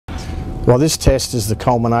Well, this test is the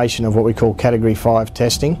culmination of what we call Category 5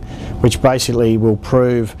 testing, which basically will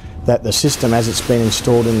prove that the system as it's been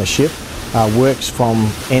installed in the ship works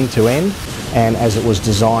from end to end and as it was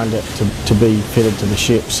designed to be fitted to the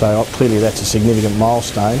ship. So clearly that's a significant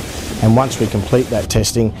milestone, and once we complete that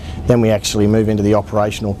testing, then we actually move into the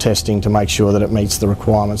operational testing to make sure that it meets the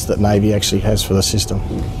requirements that Navy actually has for the system.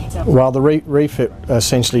 Well, the refit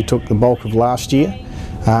essentially took the bulk of last year.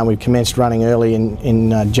 We commenced running early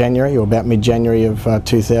in January, or about mid-January of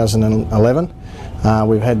 2011.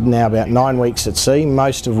 We've had now about 9 weeks at sea,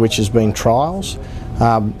 most of which has been trials,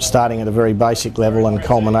 starting at a very basic level and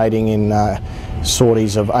culminating in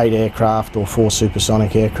sorties of 8 aircraft or 4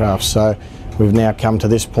 supersonic aircraft. So we've now come to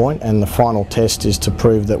this point, and the final test is to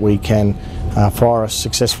prove that we can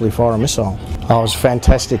successfully fire a missile. It was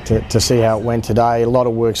fantastic to see how it went today. A lot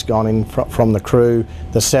of work's gone in from the crew.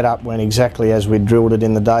 The setup went exactly as we drilled it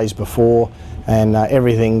in the days before, and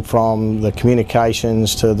everything from the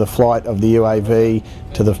communications to the flight of the UAV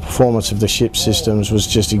to the performance of the ship systems was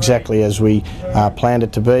just exactly as we planned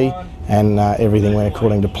it to be, and everything went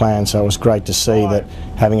according to plan. So it was great to see that,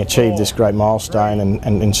 having achieved this great milestone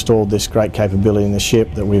and installed this great capability in the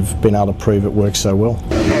ship, that we've been able to prove it works so well.